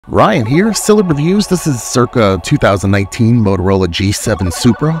Ryan here, Silly Reviews. This is circa 2019 Motorola G7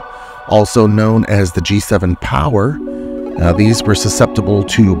 Supra, also known as the G7 Power. These were susceptible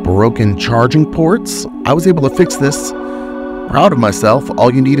to broken charging ports. I was able to fix this. Proud of myself.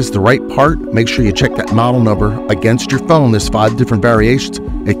 All you need is the right part. Make sure you check that model number against your phone. There's 5 different variations.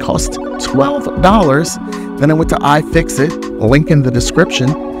 It cost $12. Then I went to iFixIt, link in the description,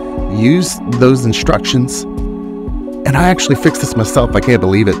 used those instructions, and I actually fixed this myself. I can't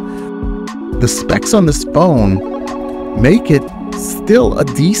believe it. The specs on this phone make it still a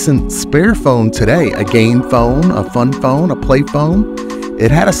decent spare phone today. A game phone, a fun phone, a play phone. It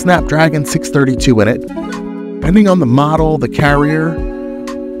had a Snapdragon 632 in it. Depending on the model, the carrier,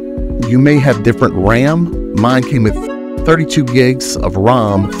 you may have different RAM. Mine came with 32 gigs of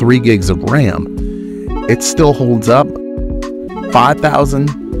ROM, 3 gigs of RAM. It still holds up. 5,000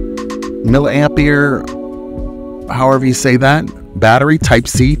 milliampere, however you say that, battery,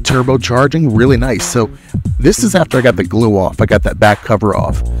 Type-C, turbocharging, really nice. So this is after I got the glue off. I got that back cover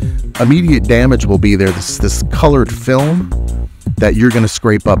off. Immediate damage will be there. This colored film that you're going to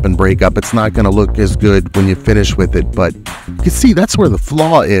scrape up and break up. It's not going to look as good when you finish with it, but you can see that's where the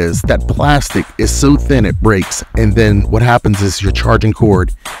flaw is. That plastic is so thin it breaks, and then what happens is your charging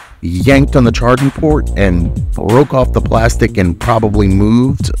cord yanked on the charging port and broke off the plastic and probably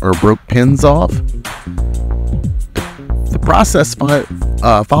moved or broke pins off. The process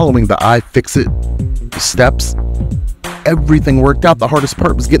following the iFixIt steps, everything worked out. The hardest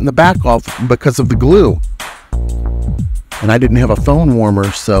part was getting the back off because of the glue. And I didn't have a phone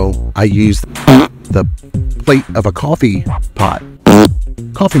warmer, so I used the plate of a coffee pot,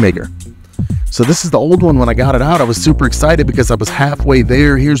 coffee maker. So this is the old one. When I got it out, I was super excited because I was halfway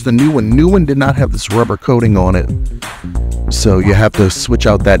there. Here's the new one. New one did not have this rubber coating on it. So you have to switch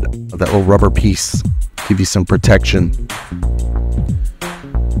out that little rubber piece, give you some protection.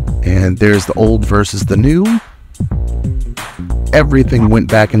 And there's the old versus the new. Everything went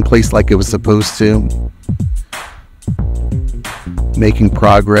back in place like it was supposed to. Making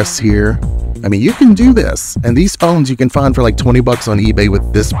progress here. I mean, you can do this, and these phones you can find for like 20 bucks on eBay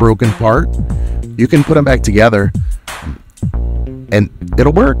with this broken part. You can put them back together and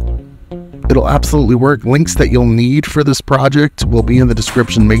it'll work. It'll absolutely work. Links that you'll need for this project will be in the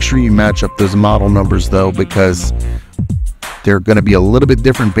description. Make sure you match up those model numbers though, because they're going to be a little bit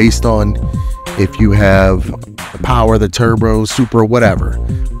different based on if you have the power, the turbo, Supra, whatever.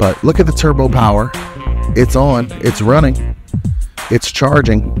 But look at the turbo power. It's on, it's running, it's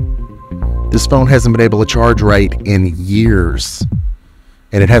charging. This phone hasn't been able to charge right in years,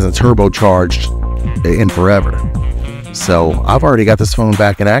 and it hasn't turbocharged in forever. So I've already got this phone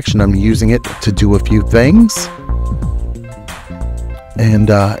back in action. I'm using it to do a few things, and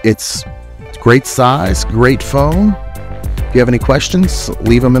it's great size, great phone. If you have any questions,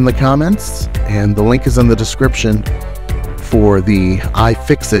 leave them in the comments, and the link is in the description for the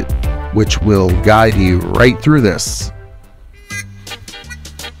iFixIt, which will guide you right through this.